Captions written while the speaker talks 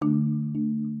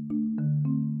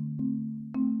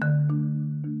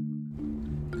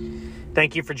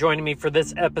Thank you for joining me for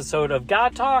this episode of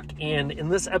God Talk. And in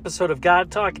this episode of God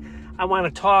Talk, I want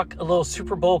to talk a little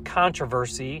Super Bowl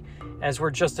controversy as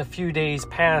we're just a few days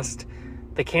past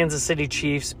the Kansas City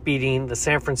Chiefs beating the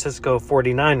San Francisco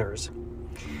 49ers.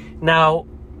 Now,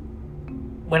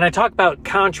 when I talk about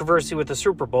controversy with the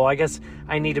Super Bowl, I guess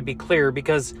I need to be clear,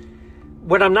 because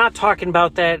what I'm not talking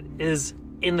about that is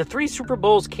in the 3 Super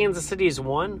Bowls Kansas City has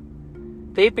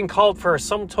won, they've been called for a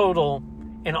sum total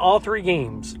in all 3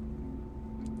 games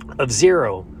of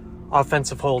 0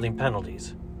 offensive holding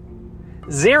penalties.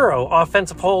 0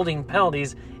 offensive holding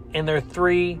penalties in their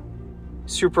 3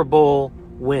 Super Bowl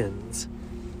wins.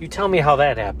 You tell me how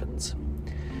that happens.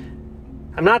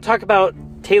 I'm not talking about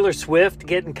Taylor Swift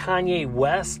getting Kanye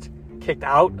West kicked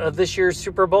out of this year's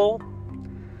Super Bowl.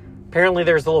 Apparently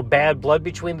there's a little bad blood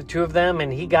between the two of them,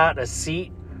 and he got a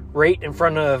seat right in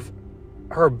front of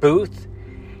her booth,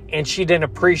 and she didn't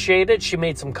appreciate it. She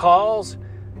made some calls,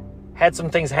 had some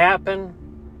things happen,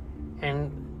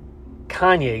 and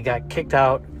Kanye got kicked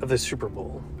out of the Super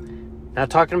Bowl.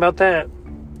 Not talking about that.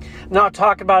 Not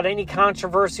talking about any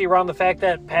controversy around the fact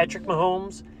that Patrick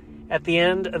Mahomes, at the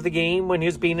end of the game when he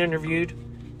was being interviewed,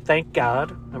 thank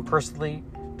God, I'm personally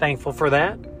thankful for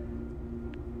that.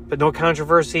 But no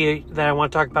controversy that I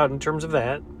want to talk about in terms of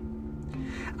that.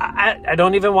 I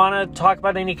don't even want to talk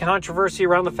about any controversy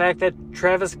around the fact that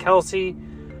Travis Kelce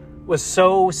was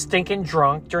so stinking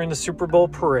drunk during the Super Bowl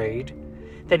parade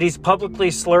that he's publicly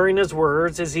slurring his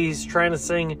words as he's trying to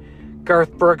sing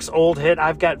Garth Brooks' old hit,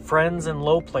 I've Got Friends in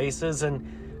Low Places,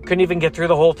 and couldn't even get through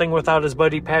the whole thing without his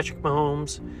buddy Patrick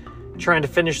Mahomes trying to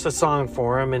finish the song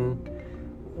for him. And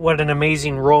what an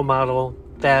amazing role model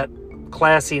that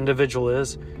classy individual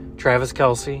is, Travis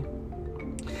Kelce.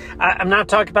 I'm not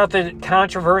talking about the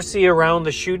controversy around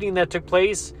the shooting that took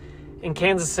place in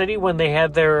Kansas City when they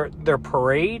had their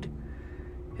parade.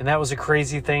 And that was a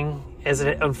crazy thing as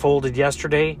it unfolded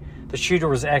yesterday. The shooter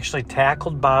was actually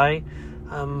tackled by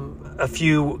a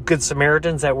few Good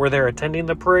Samaritans that were there attending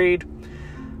the parade.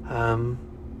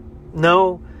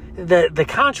 No, the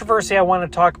controversy I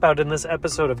want to talk about in this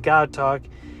episode of God Talk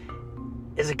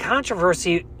is a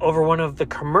controversy over one of the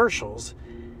commercials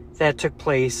that took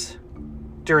place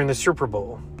during the Super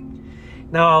Bowl.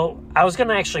 Now, I was going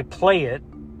to actually play it,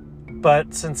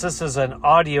 but since this is an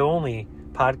audio-only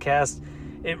podcast,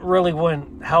 it really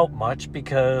wouldn't help much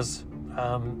because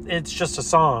it's just a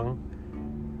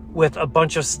song with a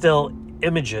bunch of still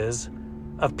images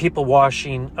of people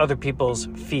washing other people's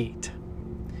feet.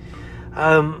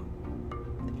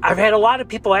 I've had a lot of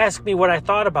people ask me what I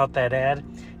thought about that ad,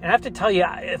 and I have to tell you,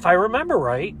 if I remember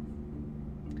right,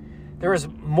 there was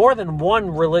more than one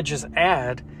religious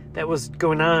ad that was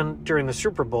going on during the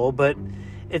Super Bowl, but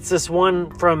it's this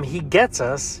one from He Gets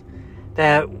Us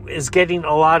that is getting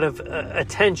a lot of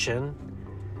attention.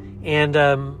 And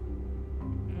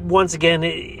once again,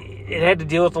 it had to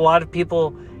deal with a lot of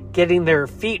people getting their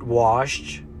feet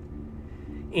washed.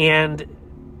 And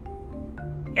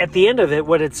at the end of it,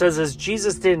 what it says is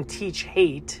Jesus didn't teach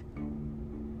hate.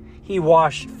 He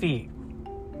washed feet.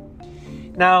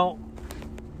 Now,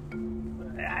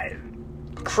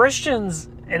 Christians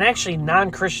and actually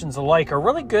non-Christians alike are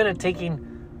really good at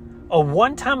taking a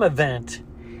one-time event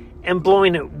and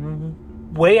blowing it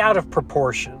way out of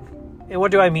proportion. And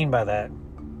what do I mean by that?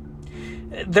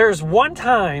 There's one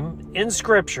time in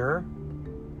Scripture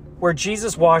where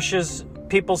Jesus washes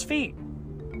people's feet.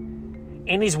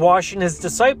 And he's washing his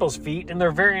disciples' feet, and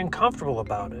they're very uncomfortable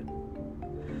about it.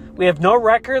 We have no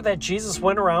record that Jesus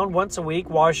went around once a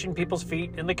week washing people's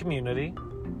feet in the community.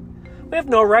 We have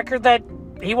no record that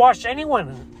he washed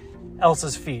anyone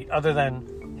else's feet other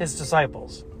than his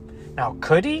disciples. Now,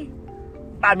 could he?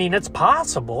 I mean, it's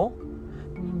possible.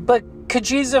 But could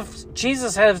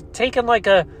Jesus have taken like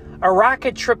a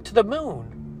rocket trip to the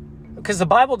moon? Because the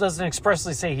Bible doesn't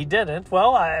expressly say he didn't.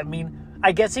 Well, I mean,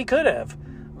 I guess he could have.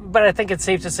 But I think it's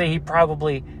safe to say he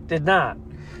probably did not.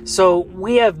 So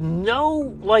we have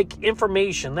no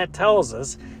information that tells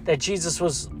us that Jesus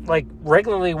was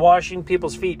regularly washing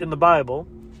people's feet in the Bible.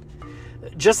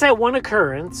 Just that one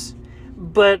occurrence.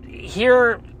 But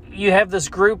here you have this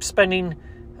group spending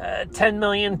 10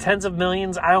 million, tens of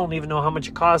millions. I don't even know how much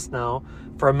it costs now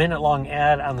for a minute-long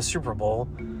ad on the Super Bowl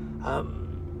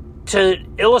to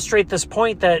illustrate this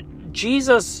point that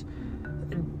Jesus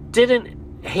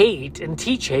didn't hate and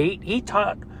teach hate. He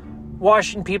taught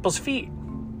washing people's feet.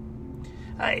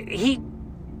 He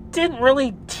didn't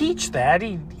really teach that.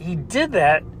 He did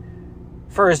that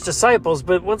for his disciples.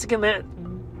 But once again,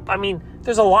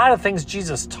 there's a lot of things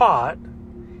Jesus taught.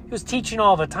 He was teaching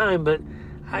all the time, but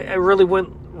I really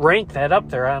wouldn't rank that up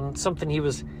there on something he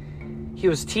was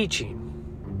teaching.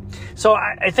 So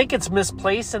I think it's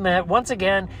misplaced in that, once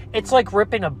again, it's like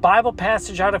ripping a Bible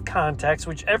passage out of context,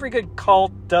 which every good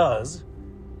cult does.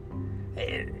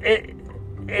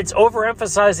 It's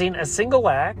overemphasizing a single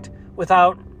act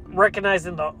without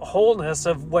recognizing the wholeness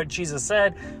of what Jesus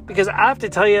said. Because I have to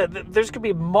tell you, there's going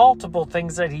to be multiple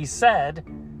things that he said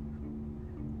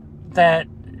that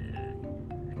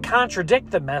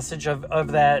contradict the message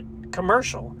of that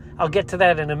commercial. I'll get to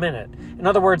that in a minute. In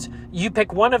other words, you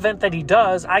pick one event that he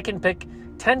does, I can pick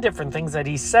 10 different things that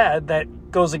he said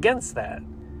that goes against that.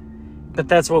 But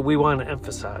that's what we want to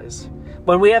emphasize.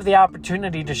 When we have the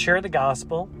opportunity to share the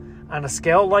gospel on a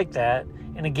scale like that,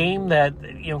 in a game that,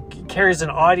 you know, carries an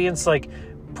audience like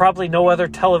probably no other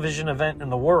television event in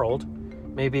the world,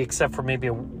 maybe except for maybe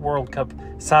a World Cup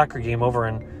soccer game over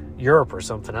in Europe or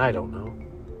something, I don't know.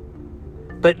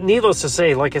 But needless to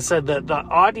say, like I said, the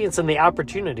audience and the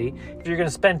opportunity, if you're going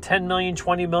to spend 10 million,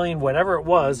 20 million, whatever it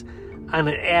was, on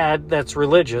an ad that's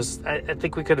religious, I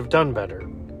think we could have done better.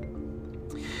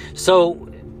 So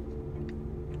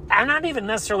I'm not even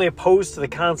necessarily opposed to the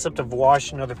concept of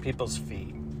washing other people's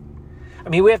feet. I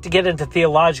mean, we have to get into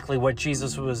theologically what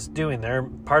Jesus was doing there.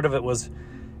 Part of it was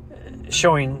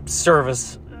showing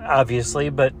service, obviously,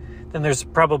 but then there's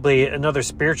probably another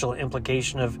spiritual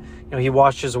implication of, you know, he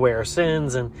washes away our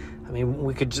sins. And I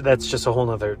mean, that's just a whole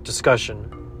nother discussion.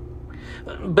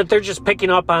 But they're just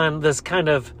picking up on this kind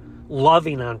of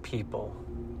loving on people.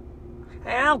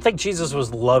 I don't think Jesus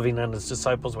was loving on his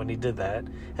disciples when he did that.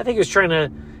 I think he was trying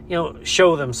to, you know,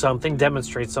 show them something,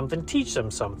 demonstrate something, teach them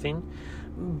something.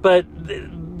 But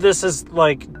this is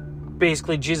like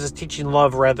basically Jesus teaching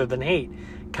love rather than hate,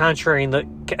 contrasting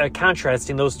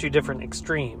those two different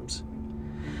extremes.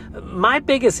 My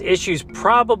biggest issue is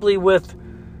probably with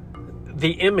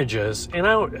the images, and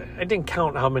I didn't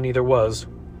count how many there was.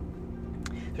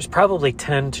 There's probably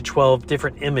 10 to 12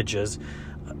 different images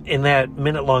in that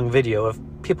minute-long video of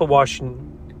people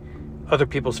washing other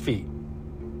people's feet.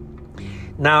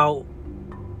 Now,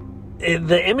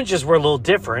 the images were a little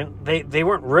different. They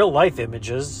weren't real-life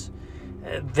images.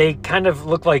 They kind of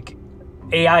looked like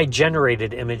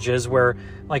AI-generated images where,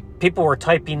 like, people were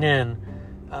typing in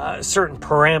certain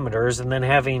parameters and then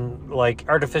having, like,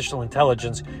 artificial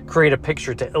intelligence create a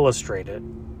picture to illustrate it.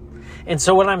 And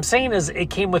so what I'm saying is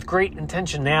it came with great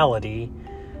intentionality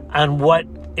on what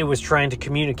it was trying to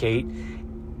communicate.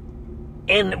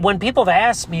 And when people have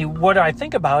asked me what do I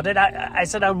think about it, I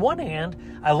said, on one hand,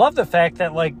 I love the fact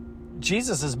that, like,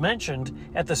 Jesus is mentioned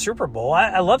at the Super Bowl.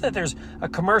 I love that there's a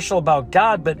commercial about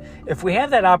God, but if we have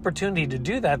that opportunity to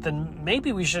do that, then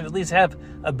maybe we should at least have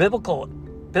a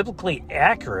biblically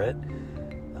accurate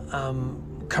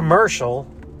commercial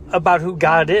about who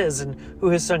God is and who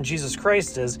his son Jesus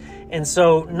Christ is. And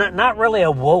so not really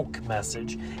a woke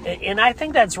message. And I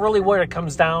think that's really what it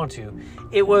comes down to.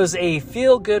 It was a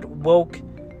feel-good woke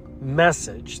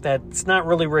message that's not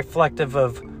really reflective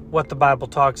of what the Bible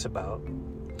talks about.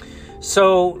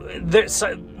 So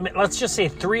let's just say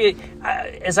three,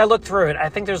 as I look through it, I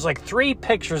think there's like three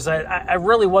pictures that I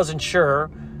really wasn't sure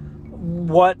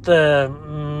what the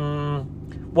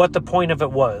point of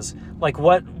it was. Like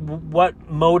what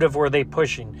motive were they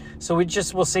pushing? So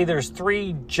we'll say there's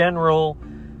three general,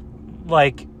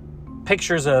 like,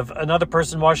 pictures of another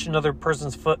person washing another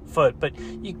person's foot, but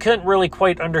you couldn't really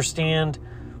quite understand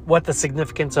what the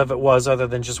significance of it was other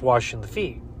than just washing the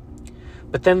feet.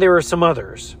 But then there were some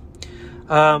others.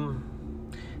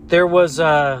 There was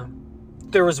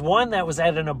one that was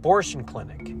at an abortion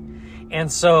clinic.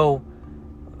 And so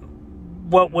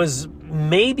what was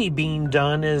maybe being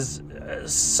done is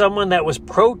someone that was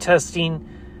protesting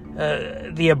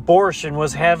the abortion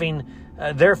was having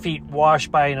their feet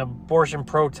washed by an abortion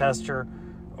protester,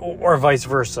 or vice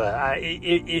versa.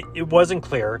 It wasn't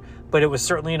clear, but it was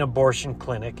certainly an abortion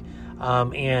clinic.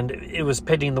 And it was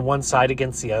pitting the one side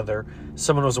against the other.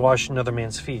 Someone was washing another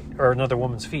man's feet, or another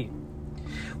woman's feet.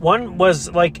 One was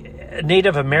like a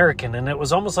Native American, and it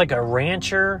was almost like a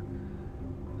rancher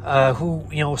who,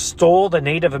 you know, stole the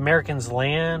Native Americans'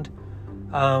 land,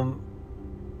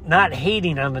 not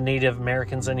hating on the Native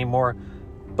Americans anymore,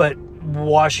 but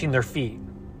washing their feet.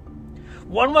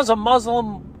 One was a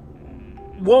Muslim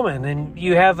woman, and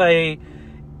you have a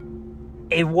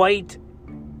white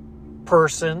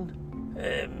person,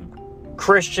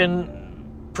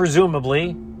 Christian,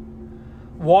 presumably,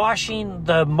 washing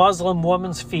the Muslim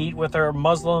woman's feet with her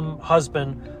Muslim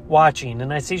husband watching.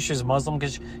 And I see she's Muslim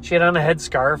because she had on a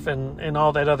headscarf and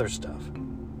all that other stuff.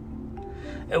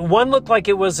 One looked like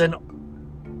it was an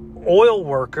oil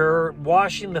worker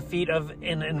washing the feet of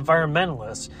an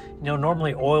environmentalist. You know,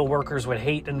 normally oil workers would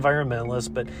hate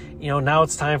environmentalists, but, you know, now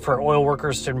it's time for oil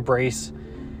workers to embrace,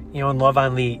 and love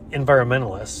on the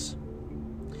environmentalists.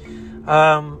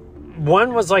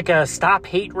 One was like a stop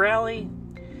hate rally,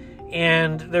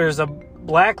 and there's a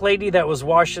black lady that was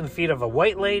washing the feet of a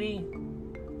white lady.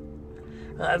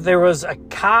 There was a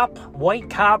white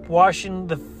cop, washing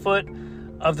the foot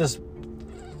of this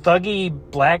thuggy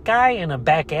black guy in a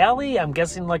back alley. I'm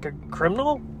guessing like a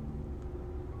criminal.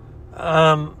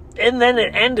 And then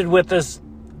it ended with this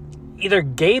either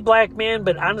gay black man,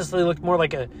 but honestly looked more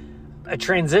like a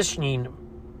transitioning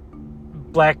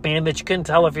black man that you couldn't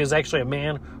tell if he was actually a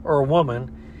man or a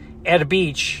woman, at a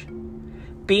beach,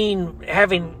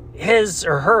 having his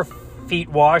or her feet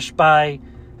washed by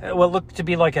what looked to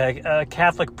be like a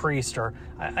Catholic priest, or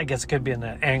I guess it could be an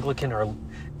Anglican or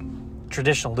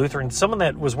traditional Lutheran, someone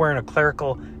that was wearing a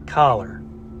clerical collar.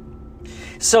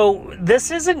 So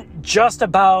this isn't just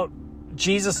about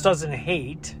Jesus doesn't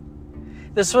hate.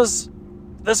 This was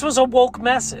a woke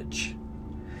message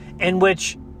in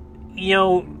which,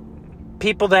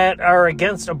 people that are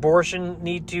against abortion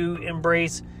need to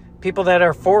embrace people that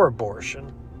are for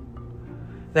abortion.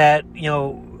 That,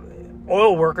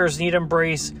 oil workers need to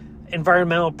embrace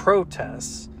environmental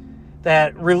protests.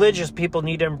 That religious people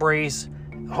need to embrace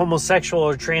homosexual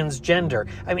or transgender.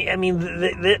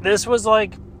 This was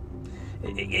like,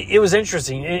 it was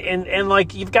interesting. And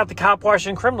like, you've got the cop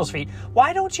washing criminals' feet.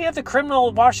 Why don't you have the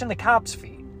criminal washing the cop's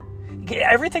feet?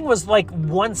 Everything was like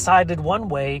one-sided one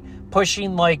way,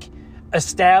 pushing like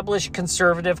established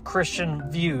conservative Christian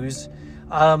views,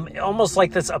 almost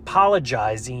like this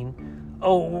apologizing.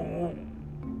 Oh,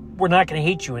 we're not going to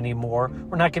hate you anymore.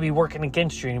 We're not going to be working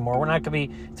against you anymore. We're not going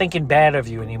to be thinking bad of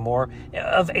you anymore.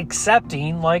 Of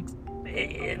accepting, like,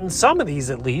 in some of these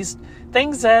at least,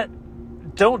 things that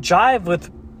don't jive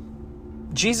with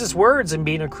Jesus' words and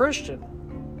being a Christian.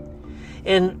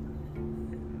 And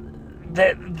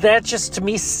that just, to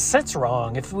me, sits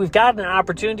wrong. If we've got an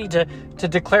opportunity to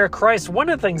declare Christ, one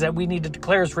of the things that we need to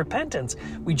declare is repentance.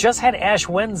 We just had Ash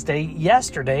Wednesday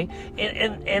yesterday,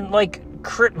 and like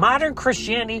modern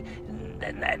Christianity,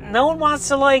 no one wants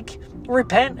to like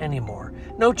repent anymore.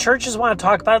 No churches want to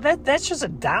talk about it. That's just a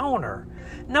downer.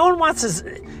 No one wants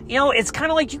to, it's kind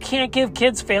of like you can't give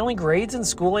kids failing grades in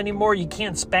school anymore. You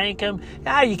can't spank them.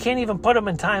 You can't even put them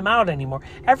in timeout anymore.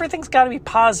 Everything's got to be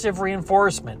positive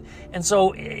reinforcement. And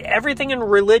so everything in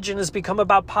religion has become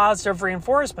about positive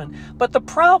reinforcement. But the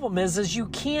problem is you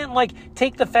can't like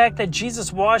take the fact that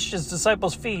Jesus washed his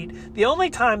disciples' feet, the only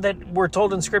time that we're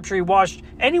told in Scripture he washed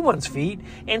anyone's feet,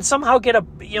 and somehow get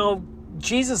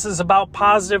Jesus is about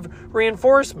positive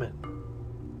reinforcement.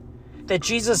 That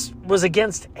Jesus was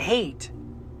against hate.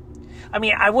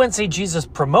 I wouldn't say Jesus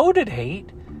promoted hate,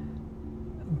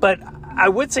 but I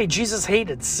would say Jesus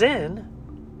hated sin.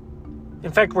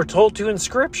 In fact, we're told to in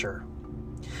Scripture.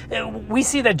 We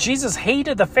see that Jesus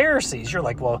hated the Pharisees. You're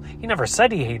like, well, he never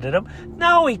said he hated them.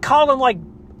 No, he called them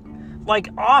like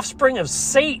offspring of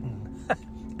Satan.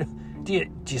 Do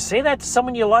you say that to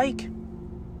someone you like?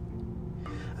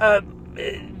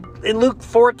 In Luke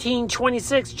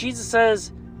 14:26, Jesus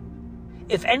says,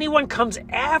 if anyone comes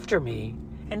after me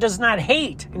and does not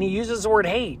hate, and he uses the word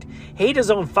hate his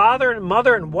own father and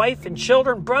mother and wife and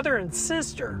children, brother and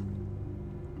sister,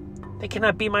 they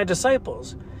cannot be my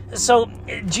disciples. So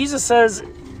Jesus says,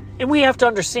 and we have to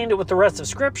understand it with the rest of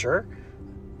Scripture,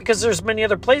 because there's many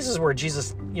other places where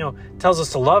Jesus, tells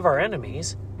us to love our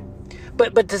enemies.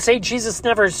 But to say Jesus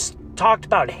never talked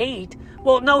about hate,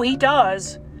 well, no, he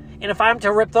does. And if I'm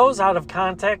to rip those out of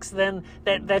context, then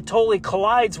that totally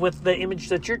collides with the image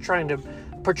that you're trying to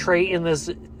portray in this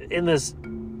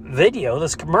video,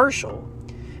 this commercial.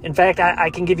 In fact, I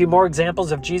can give you more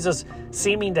examples of Jesus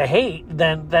seeming to hate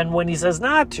than when he says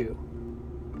not to.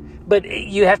 But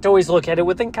you have to always look at it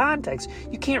within context.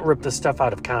 You can't rip this stuff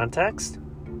out of context.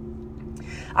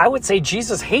 I would say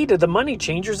Jesus hated the money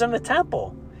changers in the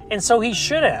temple, and so he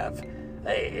should have.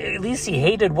 At least he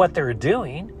hated what they were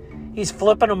doing. He's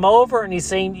flipping them over, and he's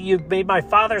saying, "You've made my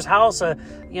Father's house a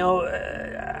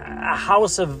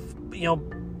house of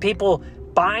people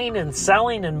buying and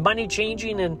selling and money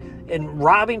changing and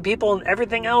robbing people and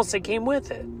everything else that came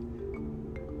with it."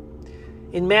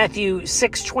 In Matthew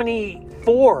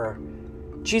 6:24,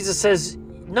 Jesus says,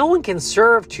 "No one can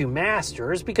serve two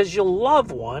masters, because you'll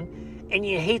love one and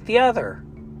you hate the other."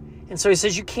 And so he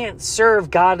says you can't serve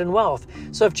God and wealth.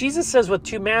 So if Jesus says with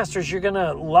two masters you're going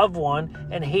to love one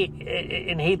and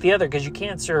hate the other because you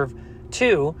can't serve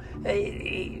two,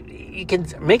 you can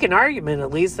make an argument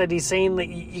at least that he's saying that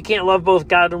you can't love both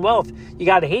God and wealth. You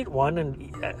got to hate one,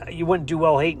 and you wouldn't do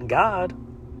well hating God.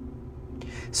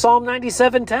 Psalm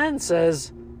 97:10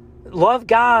 says, "Love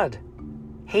God,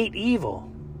 hate evil."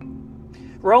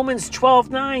 Romans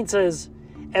 12:9 says,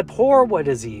 abhor what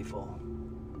is evil.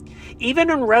 Even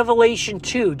in Revelation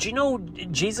 2, do you know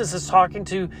Jesus is talking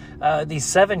to these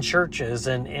 7 churches,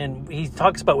 and he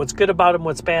talks about what's good about them,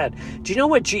 what's bad. Do you know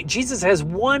what Jesus has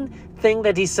one thing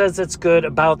that he says that's good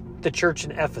about the church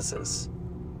in Ephesus?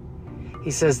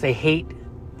 He says they hate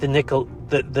the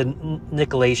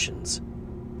Nicolaitans.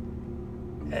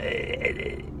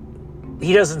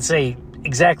 He doesn't say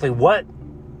exactly what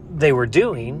they were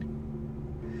doing,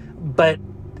 but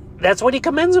that's what he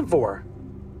commends them for.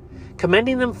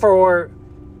 Commending them for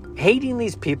hating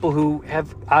these people who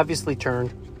have obviously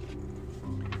turned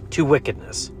to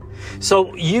wickedness.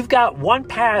 So you've got one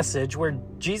passage where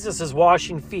Jesus is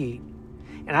washing feet,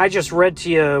 and I just read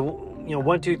to you,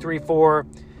 1, 2, 3, 4,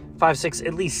 5, 6,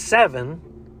 at least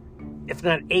 7, if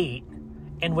not 8,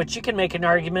 in which you can make an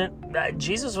argument that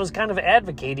Jesus was kind of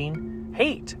advocating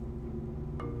hate.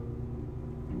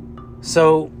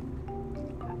 So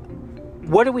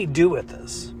what do we do with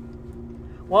this?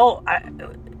 Well,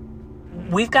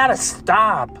 we've got to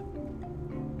stop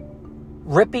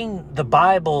ripping the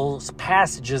Bible's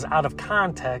passages out of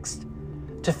context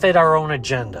to fit our own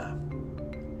agenda,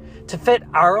 to fit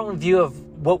our own view of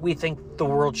what we think the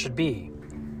world should be.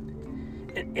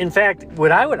 In fact,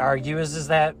 what I would argue is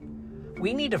that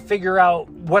we need to figure out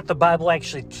what the Bible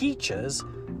actually teaches,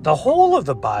 the whole of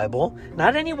the Bible,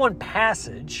 not any one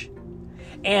passage,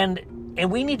 and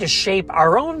we need to shape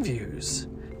our own views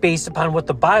based upon what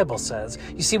the Bible says.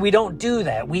 You see, we don't do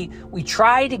that. We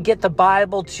try to get the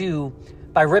Bible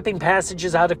by ripping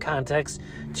passages out of context,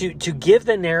 to give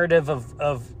the narrative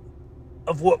of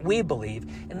what we believe.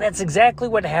 And that's exactly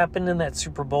what happened in that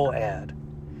Super Bowl ad.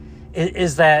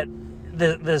 Is that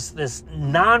this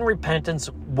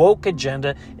non-repentance woke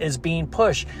agenda is being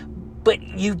pushed. But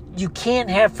you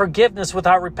can't have forgiveness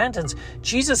without repentance.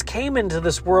 Jesus came into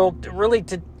this world really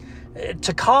to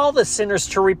call the sinners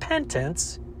to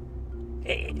repentance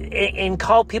and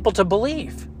call people to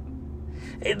believe.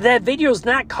 That video is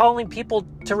not calling people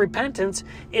to repentance.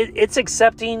 It's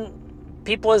accepting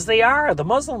people as they are. The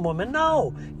Muslim woman,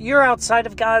 no, you're outside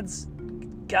of God's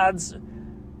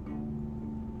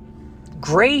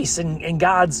grace and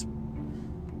God's.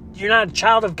 You're not a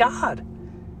child of God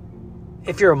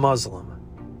if you're a Muslim.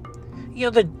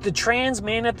 The trans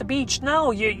man at the beach, no,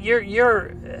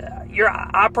 you're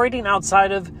operating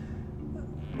outside of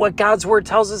what God's word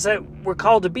tells us that we're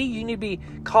called to be. You need to be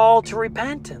called to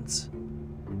repentance.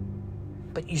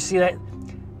 But you see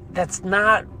that's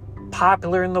not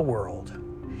popular in the world.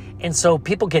 And so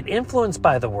people get influenced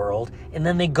by the world, and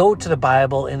then they go to the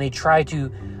Bible and they try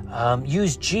to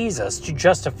use Jesus to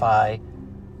justify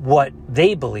what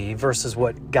they believe versus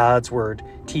what God's word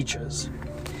teaches.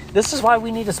 This is why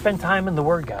we need to spend time in the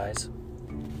word, guys.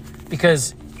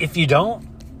 Because if you don't,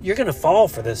 you're going to fall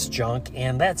for this junk,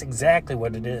 and that's exactly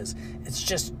what it is. It's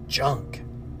just junk.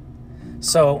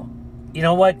 So, you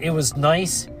know what? It was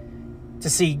nice to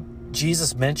see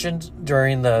Jesus mentioned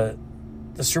during the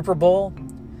Super Bowl,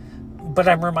 but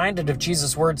I'm reminded of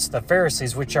Jesus' words to the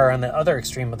Pharisees, which are on the other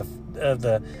extreme of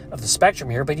the spectrum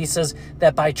here. But he says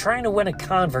that by trying to win a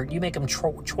convert, you make him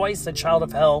twice the child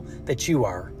of hell that you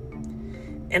are.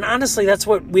 And honestly, that's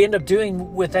what we end up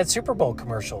doing with that Super Bowl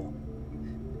commercial.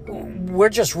 We're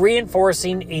just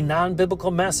reinforcing a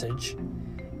non-biblical message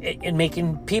and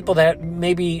making people that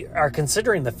maybe are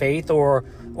considering the faith or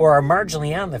are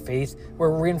marginally on the faith, we're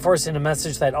reinforcing a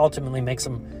message that ultimately makes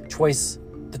them twice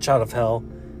the child of hell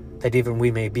that even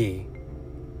we may be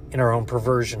in our own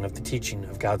perversion of the teaching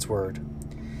of God's word.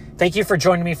 Thank you for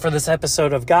joining me for this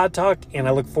episode of God Talk, and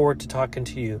I look forward to talking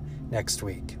to you next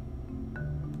week.